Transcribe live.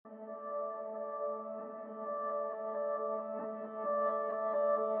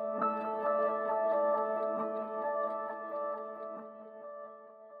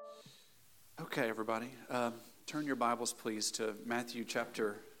Okay, everybody. Turn your Bibles, please, to Matthew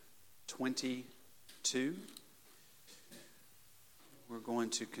chapter 22. We're going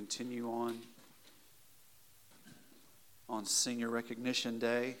to continue on Senior Recognition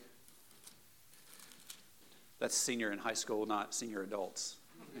Day. That's senior in high school, not senior adults,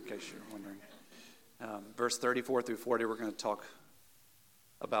 in case you're wondering. Verse 34 through 40, we're going to talk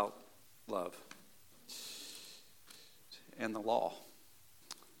about love and the law.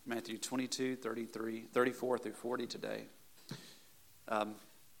 Matthew 22, 34 through 40 today.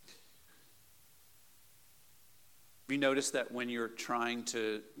 You notice that when you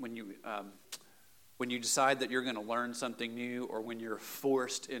decide that you're going to learn something new, or when you're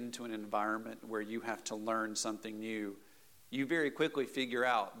forced into an environment where you have to learn something new, you very quickly figure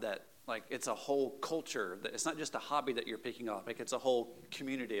out that it's a whole culture. That it's not just a hobby that you're picking up. It's a whole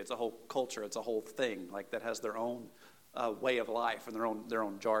community. It's a whole culture. It's a whole thing that has their own way of life and their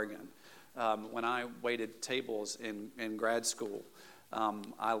own jargon. When I waited tables in grad school,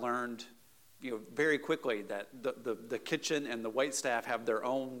 I learned very quickly that the kitchen and the wait staff have their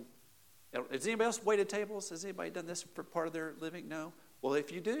own. Has anybody else waited tables? Has anybody done this for part of their living? No? Well,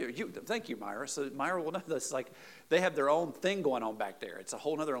 if you do, thank you, Myra. So Myra will know this. They have their own thing going on back there. It's a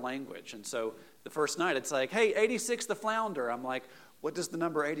whole other language. And so the first night, it's like, hey, 86 the flounder. I'm like, what does the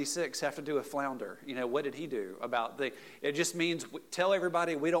number 86 have to do with flounder? What did he do about it just means tell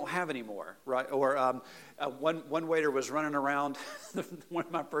everybody we don't have any more, right? Or one waiter was running around one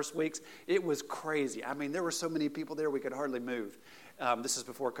of my first weeks. It was crazy. I mean, there were so many people there we could hardly move. This is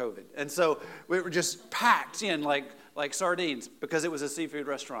before COVID. And so we were just packed in like sardines because it was a seafood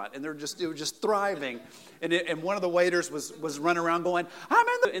restaurant. And it was just thriving. And one of the waiters was running around going, I'm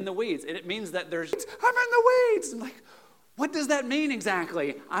in the weeds. And it means that I'm in the weeds. I'm like, what does that mean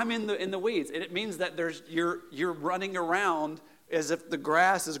exactly? I'm in the weeds. And it means that you're running around as if the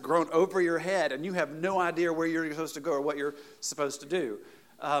grass has grown over your head and you have no idea where you're supposed to go or what you're supposed to do.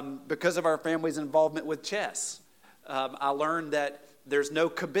 Because of our family's involvement with chess, I learned that there's no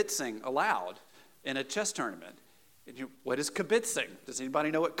kibitzing allowed in a chess tournament. What is kibitzing? Does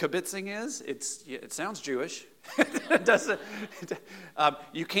anybody know what kibitzing is? It sounds Jewish. It doesn't.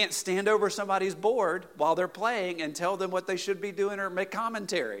 You can't stand over somebody's board while they're playing and tell them what they should be doing or make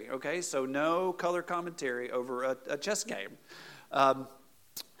commentary. Okay, so no color commentary over a chess game.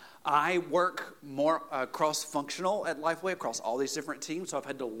 I work more cross-functional at Lifeway across all these different teams, so I've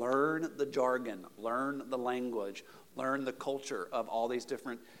had to learn the jargon, learn the language, learn the culture of all these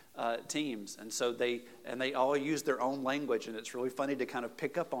different teams. And so they all use their own language, and it's really funny to kind of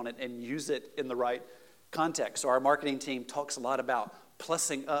pick up on it and use it in the right context. So our marketing team talks a lot about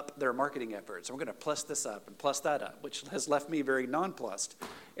plussing up their marketing efforts. And we're going to plus this up and plus that up, which has left me very nonplussed.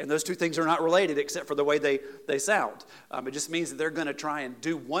 And those two things are not related except for the way they sound. It just means that they're going to try and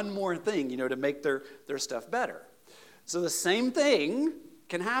do one more thing, to make their stuff better. So the same thing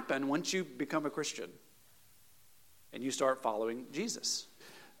can happen once you become a Christian and you start following Jesus.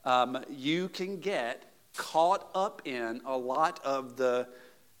 You can get caught up in a lot of the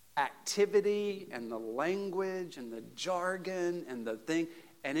activity and the language and the jargon and the thing,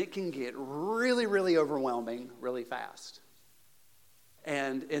 and it can get really, really overwhelming really fast.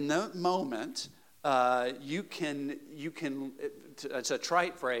 And in that moment, you can it's a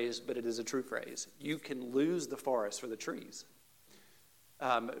trite phrase, but it is a true phrase. You can lose the forest for the trees.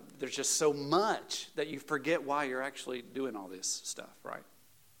 There's just so much that you forget why you're actually doing all this stuff, right?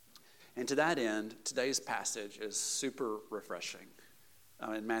 And to that end, today's passage is super refreshing.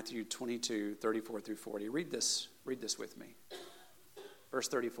 In Matthew 22, 34 through 40. Read this with me. Verse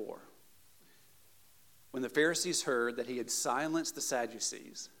 34. When the Pharisees heard that he had silenced the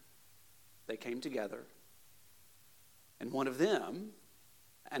Sadducees, they came together, and one of them,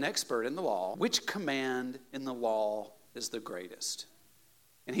 an expert in the law, which command in the law is the greatest?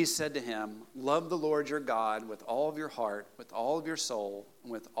 And he said to him, love the Lord your God with all of your heart, with all of your soul,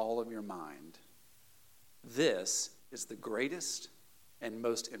 and with all of your mind. This is the greatest and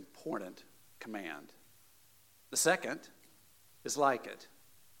most important command. The second is like it.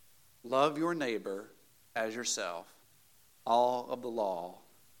 Love your neighbor as yourself. All of the law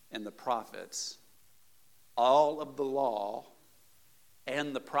and the prophets, all of the law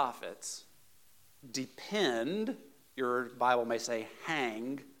and the prophets depend, your Bible may say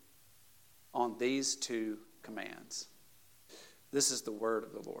hang, on these two commands. This is the word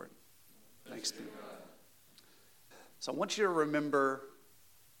of the Lord. Thanks be to God. So I want you to remember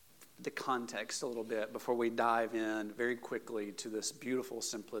the context a little bit before we dive in very quickly to this beautiful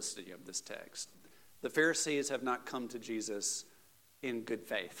simplicity of this text. The Pharisees have not come to Jesus in good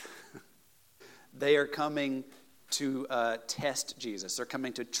faith. They are coming to test Jesus. They're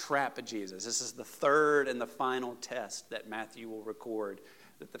coming to trap Jesus. This is the third and the final test that Matthew will record,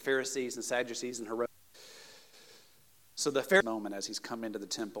 that the Pharisees and Sadducees and Herodians. So the Pharisee moment as he's come into the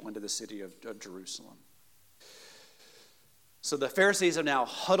temple, into the city of Jerusalem. So the Pharisees are now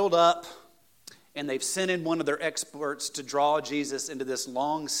huddled up, and they've sent in one of their experts to draw Jesus into this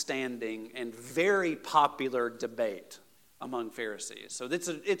long-standing and very popular debate among Pharisees. So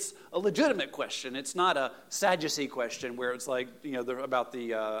it's a legitimate question. It's not a Sadducee question where it's like, about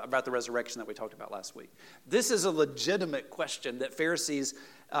the resurrection that we talked about last week. This is a legitimate question that Pharisees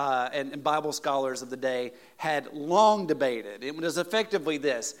and Bible scholars of the day had long debated. It was effectively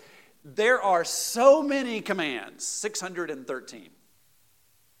this: there are so many commands, 613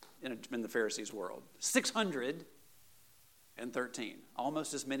 in the Pharisees' world. 613,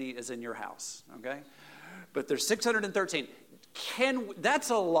 almost as many as in your house, okay? But there's 613. That's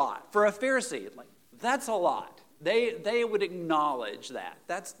a lot. For a Pharisee, that's a lot. They would acknowledge that.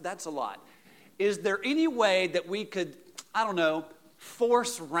 That's a lot. Is there any way that we could,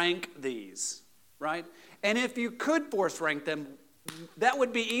 force rank these, right? And if you could force rank them, that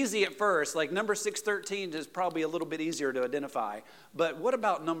would be easy at first. Like number 613 is probably a little bit easier to identify. But what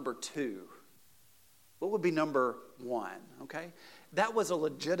about number 2? What would be number 1, okay? That was a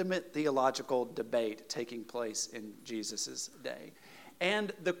legitimate theological debate taking place in Jesus' day.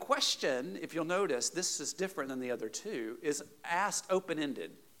 And the question, if you'll notice, this is different than the other two, is asked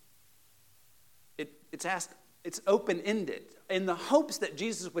open-ended. It's open-ended in the hopes that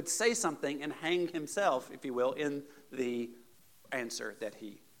Jesus would say something and hang himself, if you will, in the answer that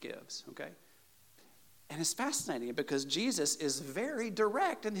he gives, okay? And it's fascinating because Jesus is very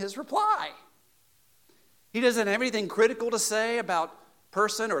direct in his reply. He doesn't have anything critical to say about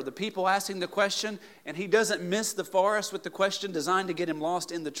person or the people asking the question, and he doesn't miss the forest with the question designed to get him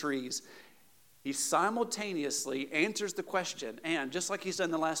lost in the trees. He simultaneously answers the question, and just like he's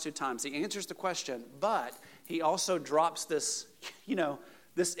done the last 2 times, he answers the question, but he also drops this,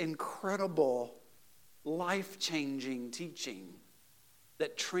 this incredible, life-changing teaching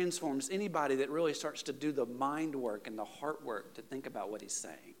that transforms anybody that really starts to do the mind work and the heart work to think about what he's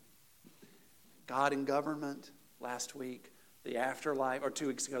saying. God and government last week, the afterlife, or 2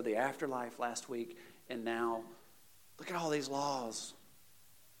 weeks ago, the afterlife last week, and now look at all these laws.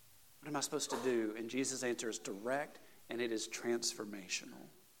 What am I supposed to do? And Jesus' answer is direct, and it is transformational.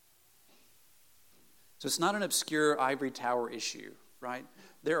 So it's not an obscure ivory tower issue, right?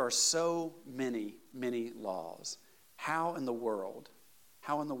 There are so many, many laws. How in the world,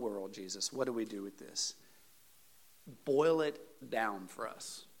 Jesus, what do we do with this? Boil it down for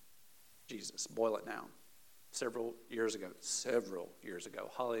us. Jesus, boil it down. Several years ago,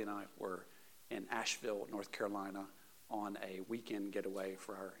 Holly and I were in Asheville, North Carolina on a weekend getaway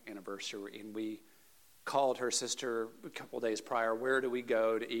for our anniversary, and we called her sister a couple of days prior, where do we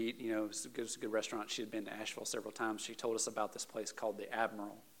go to eat? It's a good restaurant. She had been to Asheville several times. She told us about this place called the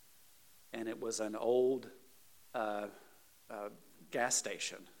Admiral, and it was an old gas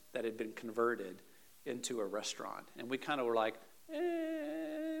station that had been converted into a restaurant, and we kind of were like,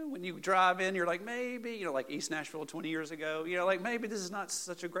 when you drive in, you're like, maybe, like East Nashville 20 years ago, maybe this is not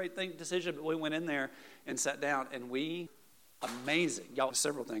such a great decision, but we went in there and sat down, and amazing, y'all,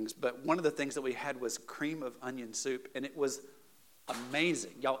 several things, but one of the things that we had was cream of onion soup, and it was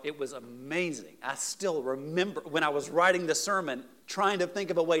amazing, y'all, it was amazing. I still remember when I was writing the sermon, trying to think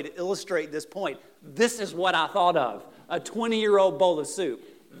of a way to illustrate this point, this is what I thought of, a 20-year-old bowl of soup.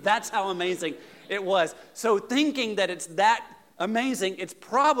 That's how amazing it was. So thinking that it's that amazing, it's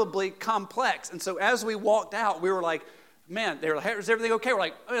probably complex. And so as we walked out, we were like, man, they were like, hey, is everything okay? We're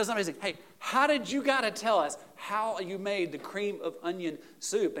like, oh, that's amazing. Hey, how did you got to tell us how you made the cream of onion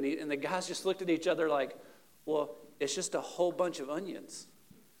soup? And the guys just looked at each other like, well, it's just a whole bunch of onions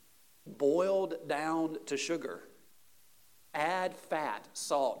boiled down to sugar. Add fat,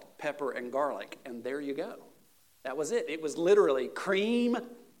 salt, pepper, and garlic, and there you go. That was it. It was literally cream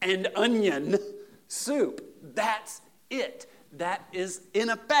and onion soup. That's it. That is, in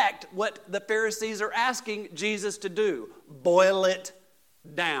effect, what the Pharisees are asking Jesus to do. Boil it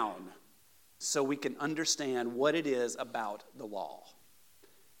down so we can understand what it is about the law.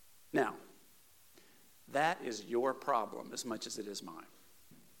 Now, that is your problem as much as it is mine.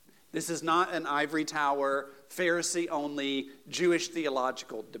 This is not an ivory tower, Pharisee-only, Jewish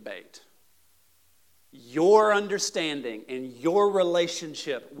theological debate. Your understanding and your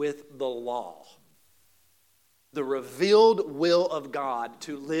relationship with the law, the revealed will of God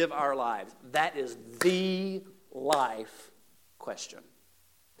to live our lives, that is the life question.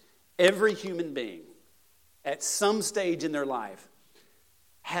 Every human being, at some stage in their life,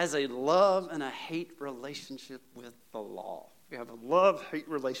 has a love and a hate relationship with the law. We have a love-hate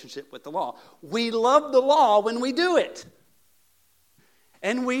relationship with the law. We love the law when we do it.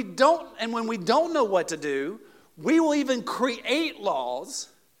 And when we don't know what to do, we will even create laws.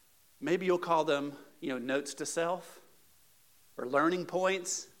 Maybe you'll call them, notes to self or learning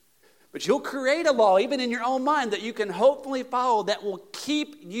points. But you'll create a law, even in your own mind, that you can hopefully follow that will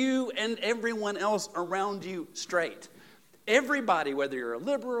keep you and everyone else around you straight. Everybody, whether you're a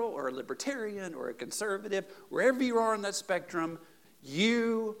liberal or a libertarian or a conservative, wherever you are on that spectrum,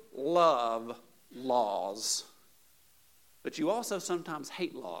 you love laws. But you also sometimes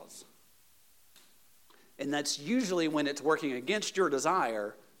hate laws. And that's usually when it's working against your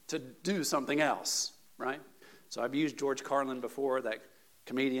desire to do something else, right? So I've used George Carlin before, that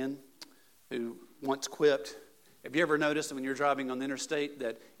comedian who once quipped, have you ever noticed when you're driving on the interstate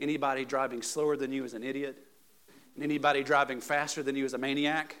that anybody driving slower than you is an idiot? And anybody driving faster than you is a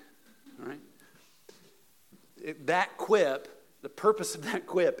maniac? All right? That quip, the purpose of that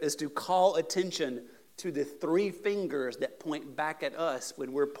quip is to call attention to the three fingers that point back at us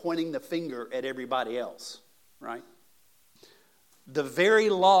when we're pointing the finger at everybody else, right? The very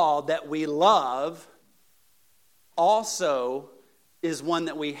law that we love also is one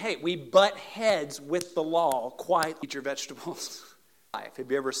that we hate. We butt heads with the law quite. Eat your vegetables.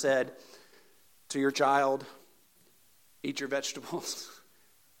 Have you ever said to your child, eat your vegetables?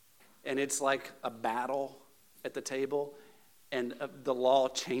 And it's like a battle at the table, and the law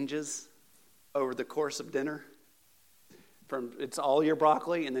changes over the course of dinner. It's all your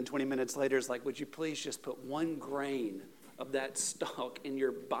broccoli, and then 20 minutes later, it's like, would you please just put 1 grain of that stalk in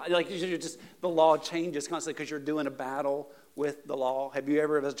your body? Like, the law changes constantly because you're doing a battle with the law. Have you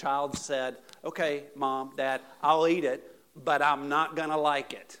ever, as a child, said, okay, Mom, Dad, I'll eat it, but I'm not going to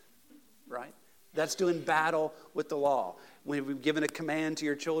like it, right? That's doing battle with the law. When we've given a command to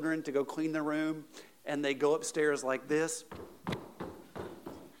your children to go clean the room, and they go upstairs like this,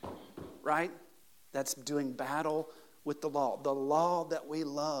 right? That's doing battle with the law. The law that we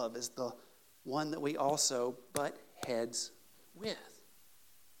love is the one that we also butt heads with.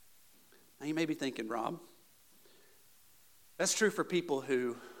 Now you may be thinking, Rob, that's true for people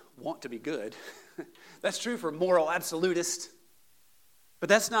who want to be good. That's true for moral absolutists. But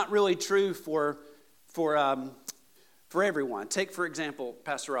that's not really true for everyone. Take, for example,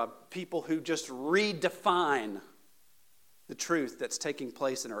 Pastor Rob, people who just redefine the truth that's taking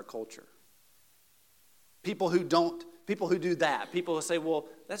place in our culture. People who do that. People who say, well,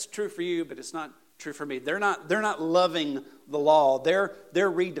 that's true for you, but it's not true for me. They're not loving the law. They're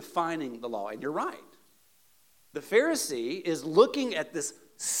redefining the law. And you're right. The Pharisee is looking at this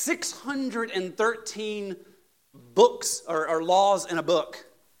 613 books or laws in a book.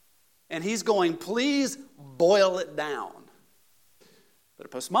 And he's going, please boil it down. But a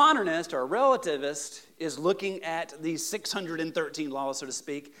postmodernist or a relativist is looking at these 613 laws, so to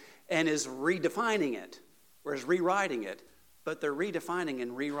speak, and is redefining it, or is rewriting it. But they're redefining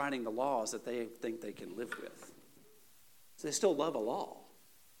and rewriting the laws that they think they can live with. So they still love a law.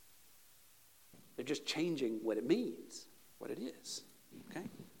 They're just changing what it means, what it is. Okay?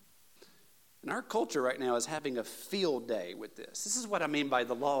 And our culture right now is having a field day with this. This is what I mean by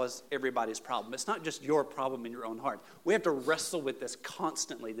the law is everybody's problem. It's not just your problem in your own heart. We have to wrestle with this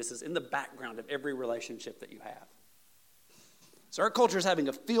constantly. This is in the background of every relationship that you have. So our culture is having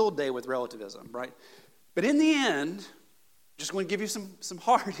a field day with relativism, right? But in the end, just going to give you some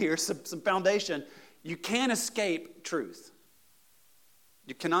heart here, some foundation. You can't escape truth.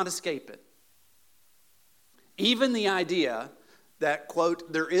 You cannot escape it. Even the idea that,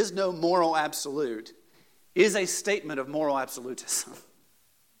 quote, there is no moral absolute is a statement of moral absolutism,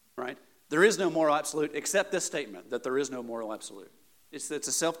 right? There is no moral absolute except this statement, that there is no moral absolute. It's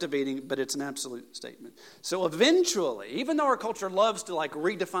a self-defeating, but it's an absolute statement. So eventually, even though our culture loves to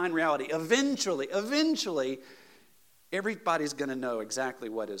redefine reality, eventually, everybody's going to know exactly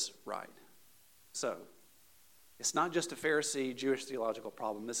what is right. So, it's not just a Pharisee, Jewish theological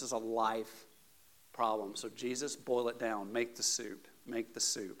problem. This is a life problem. So Jesus, boil it down. Make the soup.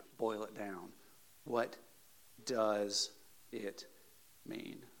 Boil it down. What does it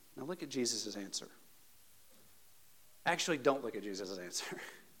mean? Now look at Jesus' answer. Actually, don't look at Jesus' answer.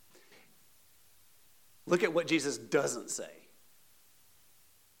 Look at what Jesus doesn't say.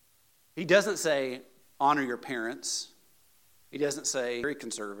 He doesn't say, honor your parents. He doesn't say, very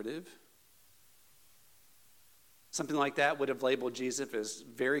conservative. Something like that would have labeled Jesus as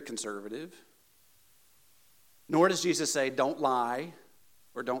very conservative. Nor does Jesus say, don't lie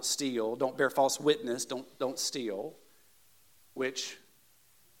or don't steal, don't bear false witness, don't steal, which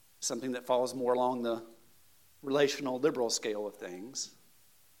is something that falls more along the relational liberal scale of things.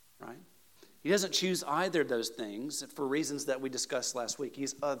 right? He doesn't choose either of those things for reasons that we discussed last week.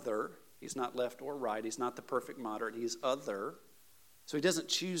 He's other. He's not left or right. He's not the perfect moderate. He's other. So he doesn't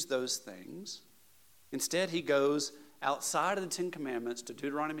choose those things. Instead, he goes outside of the Ten Commandments to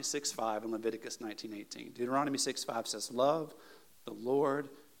Deuteronomy 6:5 and Leviticus 19:18. Deuteronomy 6:5 says, love the Lord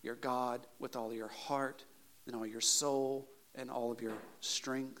your God with all your heart and all your soul and all of your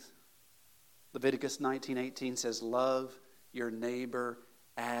strength. Leviticus 19:18 says, love your neighbor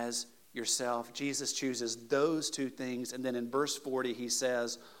as yourself. Jesus chooses those two things. And then in verse 40, he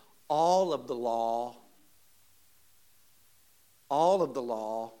says, all of the law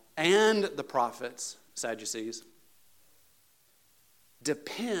and the prophets, Sadducees,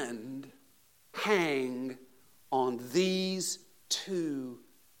 hang on these two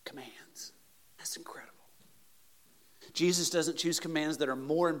commands. That's incredible. Jesus doesn't choose commands that are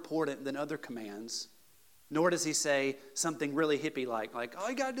more important than other commands, nor does he say something really hippie-like, all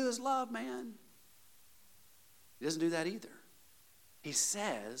you got to do is love, man. He doesn't do that either. He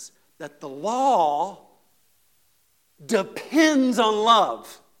says that the law depends on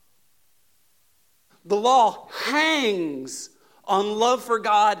love. The law hangs on love for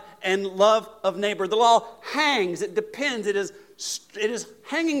God and love of neighbor. The law hangs. It depends. It is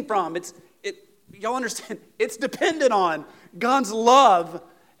hanging from. Y'all understand? It's dependent on God's love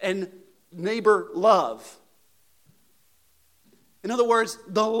and neighbor love. In other words,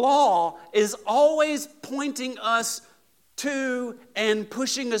 the law is always pointing us to and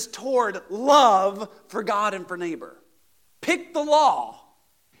pushing us toward love for God and for neighbor. Pick the law.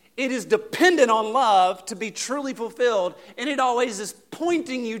 It is dependent on love to be truly fulfilled, and it always is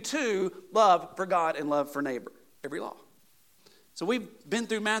pointing you to love for God and love for neighbor. Every law. So we've been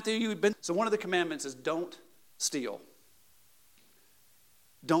through Matthew. So one of the commandments is don't steal.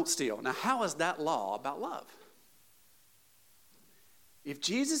 Don't steal. Now, how is that law about love? If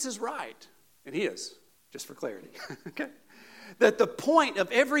Jesus is right, and he is, just for clarity, okay, that the point of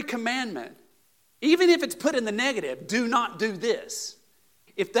every commandment, even if it's put in the negative, do not do this.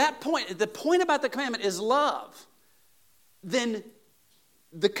 If the point about the commandment is love, then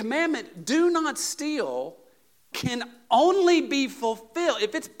the commandment, do not steal, can only be fulfilled.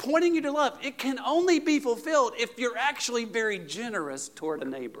 If it's pointing you to love, it can only be fulfilled if you're actually very generous toward a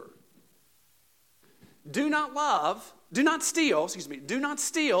neighbor. Do not steal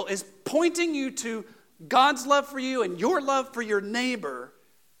is pointing you to God's love for you and your love for your neighbor.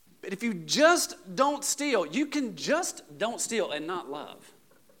 But if you just don't steal, you can just don't steal and not love.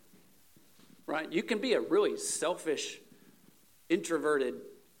 Right? You can be a really selfish, introverted,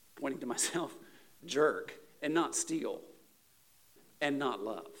 pointing to myself, jerk and not steal and not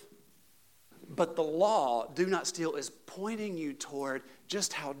love. But the law, do not steal, is pointing you toward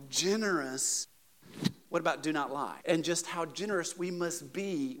just how generous. What about do not lie? And just how generous we must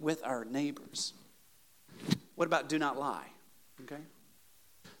be with our neighbors. What about do not lie? Okay?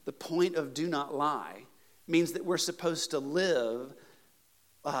 The point of do not lie means that we're supposed to live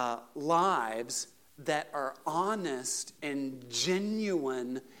lives that are honest and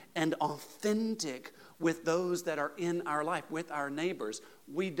genuine and authentic with those that are in our life, with our neighbors.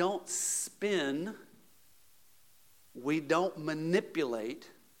 We don't spin. We don't manipulate.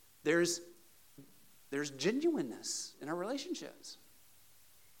 There's genuineness in our relationships.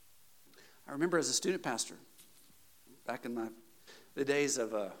 I remember as a student pastor, back in the days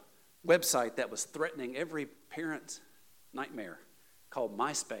of a website that was threatening every parent's nightmare, called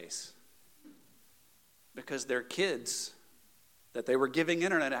MySpace, because their kids that they were giving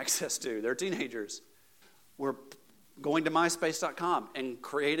internet access to, their teenagers, were going to MySpace.com and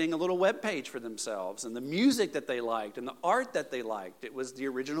creating a little web page for themselves, and the music that they liked and the art that they liked. It was the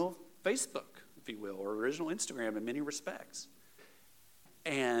original Facebook, if you will, or original Instagram in many respects.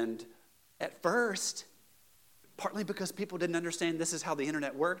 And at first, partly because people didn't understand this is how the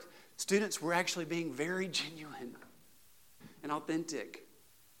internet worked, students were actually being very genuine and authentic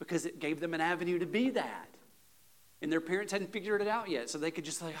because it gave them an avenue to be that. And their parents hadn't figured it out yet, so they could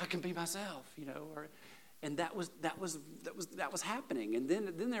just I can be myself, and that was happening. And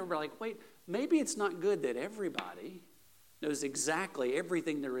then they were like, wait, maybe it's not good that everybody knows exactly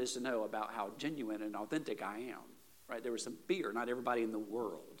everything there is to know about how genuine and authentic I am. Right? There was some fear, not everybody in the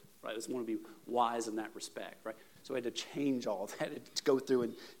world. Right? I just want to be wise in that respect. Right? So I had to change all of that, to go through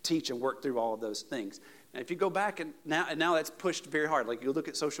and teach and work through all of those things. Now, if you go back and now that's pushed very hard. Like you look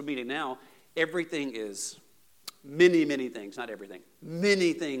at social media now, everything is many things, not everything.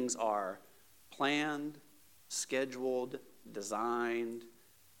 Many things are planned, scheduled, designed.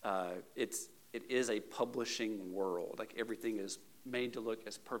 It is a publishing world. Like everything is made to look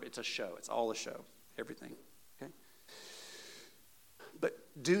as perfect. It's a show. It's all a show. Everything. Okay. But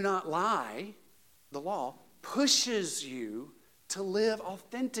do not lie, the law, pushes you to live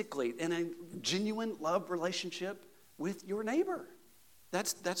authentically in a genuine love relationship with your neighbor.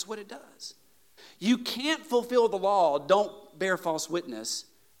 That's what it does. You can't fulfill the law, don't bear false witness,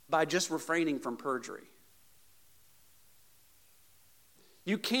 by just refraining from perjury.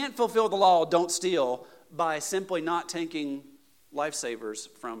 You can't fulfill the law, don't steal, by simply not taking Lifesavers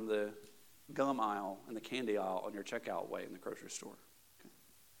from the gum aisle and the candy aisle on your checkout way in the grocery store. Okay.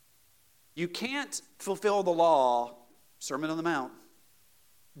 You can't fulfill the law, Sermon on the Mount,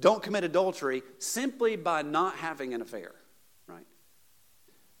 don't commit adultery, simply by not having an affair, right?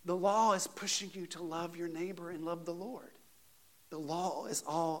 The law is pushing you to love your neighbor and love the Lord. The law is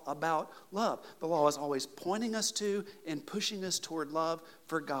all about love. The law is always pointing us to and pushing us toward love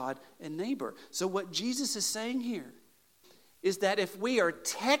for God and neighbor. So what Jesus is saying here is that if we are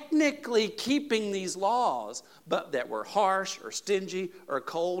technically keeping these laws, but that we're harsh or stingy or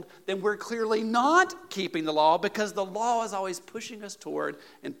cold, then we're clearly not keeping the law, because the law is always pushing us toward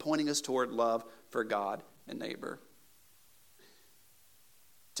and pointing us toward love for God and neighbor.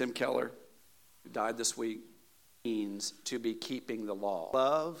 Tim Keller, who died this week, means to be keeping the law.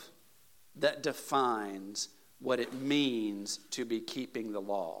 Love that defines what it means to be keeping the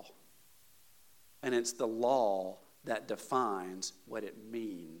law. And it's the law that defines what it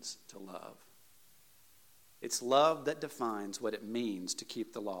means to love. It's love that defines what it means to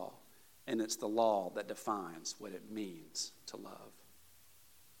keep the law. And it's the law that defines what it means to love.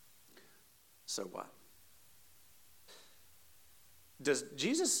 So what? Does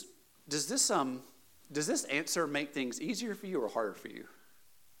this answer make things easier for you or harder for you?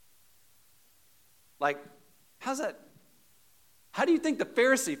 Like, how do you think the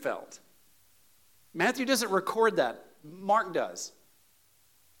Pharisee felt? Matthew doesn't record that. Mark does.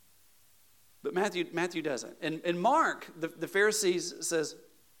 But Matthew doesn't. And Mark, the Pharisees, says,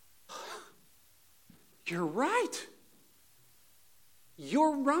 you're right.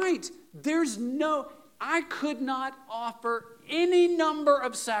 You're right. I could not offer any number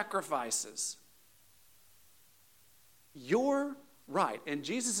of sacrifices. You're right. And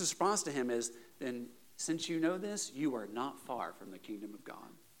Jesus' response to him is, then since you know this, you are not far from the kingdom of God.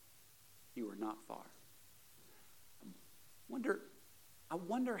 You are not far. I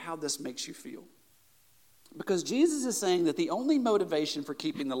wonder how this makes you feel. Because Jesus is saying that the only motivation for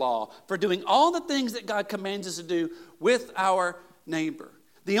keeping the law, for doing all the things that God commands us to do with our neighbor,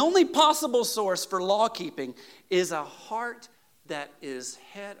 the only possible source for law keeping is a heart that is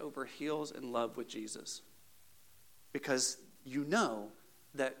head over heels in love with Jesus. Because you know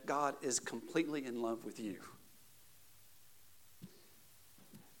that God is completely in love with you.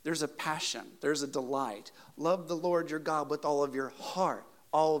 There's a passion. There's a delight. Love the Lord your God with all of your heart,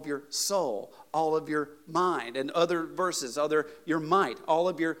 all of your soul, all of your mind, and other verses, your might, all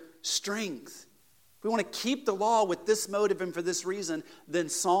of your strength. If we want to keep the law with this motive and for this reason, then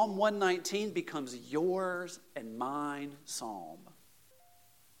Psalm 119 becomes yours and mine psalm.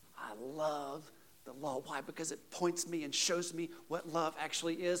 I love the law. Why? Because it points me and shows me what love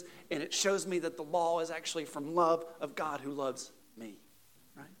actually is, and it shows me that the law is actually from love of God who loves me.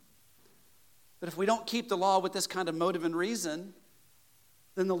 But if we don't keep the law with this kind of motive and reason,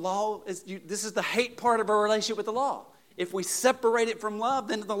 then the law this is the hate part of our relationship with the law. If we separate it from love,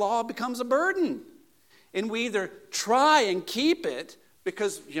 then the law becomes a burden. And we either try and keep it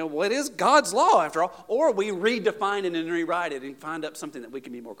because, it is God's law after all, or we redefine it and rewrite it and find up something that we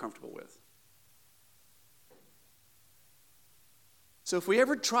can be more comfortable with. So if we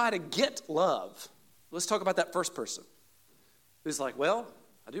ever try to get love, let's talk about that first person who's like, well,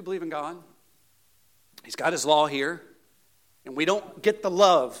 I do believe in God. He's got his law here, and we don't get the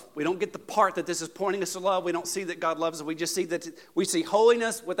love. We don't get the part that this is pointing us to love. We don't see that God loves us. We just see that we see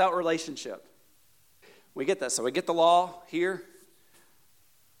holiness without relationship. We get that. So we get the law here.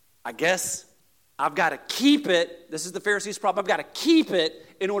 I guess I've got to keep it. This is the Pharisees' problem. I've got to keep it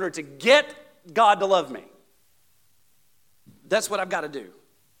in order to get God to love me. That's what I've got to do.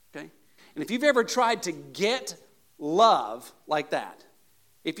 Okay? And if you've ever tried to get love like that,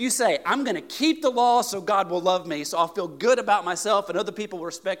 if you say, I'm going to keep the law so God will love me, so I'll feel good about myself and other people will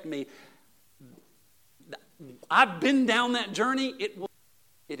respect me, I've been down that journey.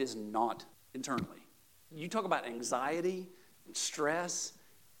 It is not internally. You talk about anxiety and stress.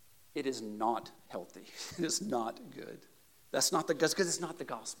 It is not healthy. It is not good. That's not because it's not the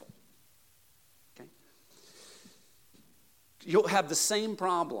gospel. Okay? You'll have the same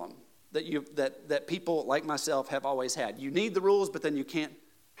problem that people like myself have always had. You need the rules, but then you can't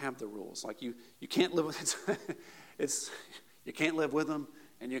have the rules. Like you can't live with you can't live with them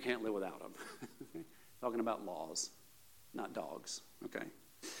and you can't live without them. Talking about laws. not dogs, okay?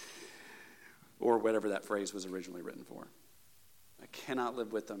 Or whatever that phrase was originally written for. I cannot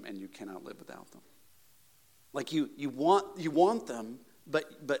live with them, and you cannot live without them. Like you want them,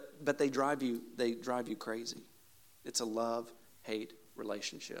 but they drive you crazy. It's a love-hate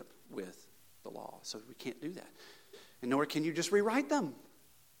relationship with the law. So we can't do that. And nor can you just rewrite them,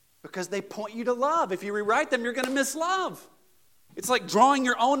 because they point you to love. If you rewrite them, you're going to miss love. It's like drawing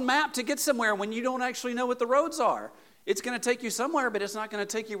your own map to get somewhere when you don't actually know what the roads are. It's going to take you somewhere, but it's not going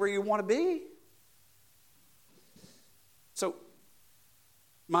to take you where you want to be. So,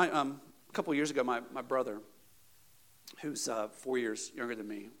 a couple years ago, my brother, who's 4 years younger than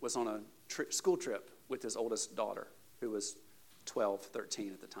me, was on a school trip with his oldest daughter, who was 12,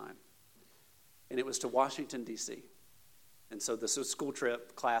 13 at the time. And it was to Washington, D.C. And so this was a school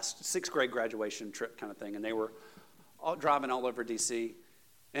trip, class, 6th grade graduation trip kind of thing. And they were all driving all over D.C.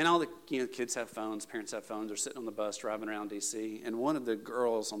 And all the kids have phones, parents have phones. They're sitting on the bus driving around D.C. And one of the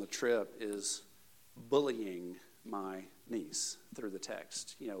girls on the trip is bullying my niece through the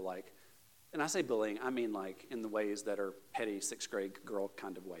text. And I say bullying, I mean like in the ways that are petty 6th grade girl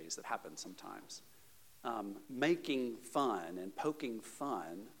kind of ways that happen sometimes. Making fun and poking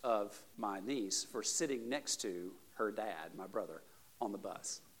fun of my niece for sitting next to her dad, my brother, on the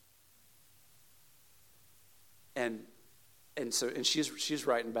bus. And she's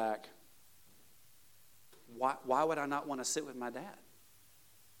writing back, why would I not want to sit with my dad?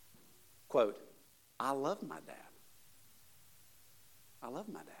 Quote, I love my dad. I love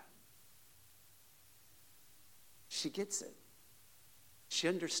my dad. She gets it. She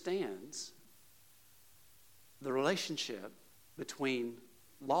understands the relationship between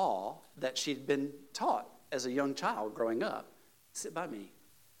law that she'd been taught as a young child growing up. Sit by me.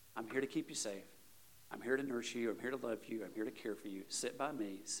 I'm here to keep you safe. I'm here to nurse you. I'm here to love you. I'm here to care for you. Sit by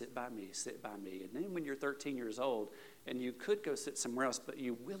me. Sit by me. Sit by me. And then when you're 13 years old and you could go sit somewhere else, but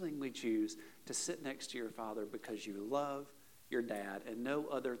you willingly choose to sit next to your father because you love your dad, and no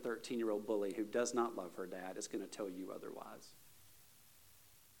other 13-year-old bully who does not love her dad is going to tell you otherwise.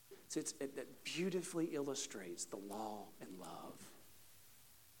 So it beautifully illustrates the law and love.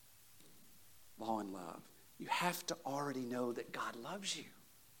 Law and love. You have to already know that God loves you.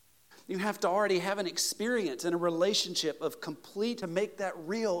 You have to already have an experience and a relationship of complete to make that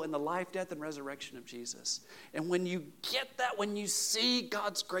real in the life, death, and resurrection of Jesus. And when you get that, when you see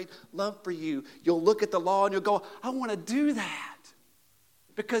God's great love for you, you'll look at the law and you'll go, I want to do that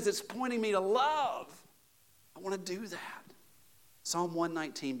because it's pointing me to love. I want to do that. Psalm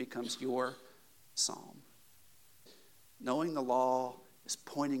 119 becomes your psalm. Knowing the law is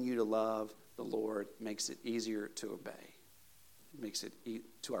pointing you to love the Lord makes it easier to obey. It makes it,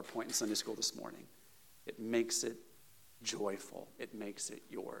 to our point in Sunday school this morning, it makes it joyful. It makes it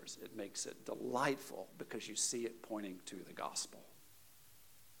yours. It makes it delightful because you see it pointing to the gospel.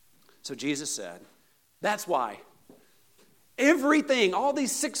 So Jesus said, that's why everything, all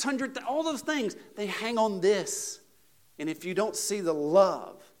these 600, all those things, they hang on this. And if you don't see the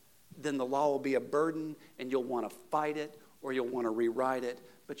love, then the law will be a burden and you'll want to fight it or you'll want to rewrite it,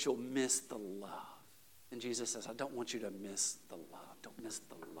 but you'll miss the love. And Jesus says, I don't want you to miss the love. Don't miss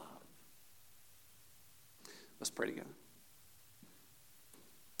the love. Let's pray together.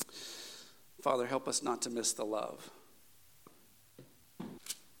 Father, help us not to miss the love.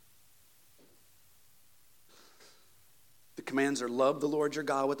 The commands are love the Lord your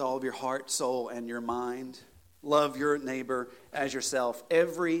God with all of your heart, soul, and your mind. Love your neighbor as yourself.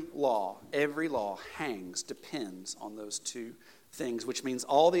 Every law depends on those two things, which means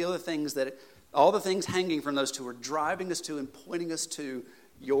all the things hanging from those two are driving us to and pointing us to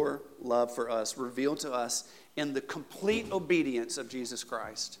your love for us, revealed to us in the complete obedience of Jesus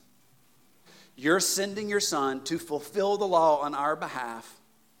Christ. You're sending your Son to fulfill the law on our behalf,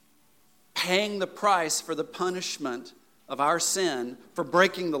 paying the price for the punishment of our sin for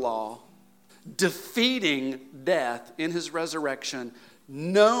breaking the law, defeating death in his resurrection.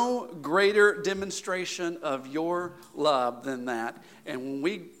 No greater demonstration of your love than that. And when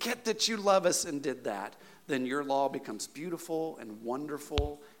we get that you love us and did that, then your law becomes beautiful and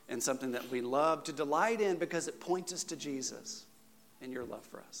wonderful and something that we love to delight in because it points us to Jesus and your love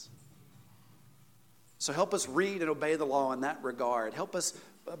for us. So help us read and obey the law in that regard. Help us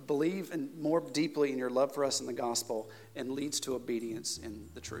believe more deeply in your love for us in the gospel and leads to obedience in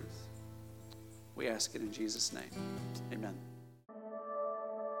the truth. We ask it in Jesus' name. Amen.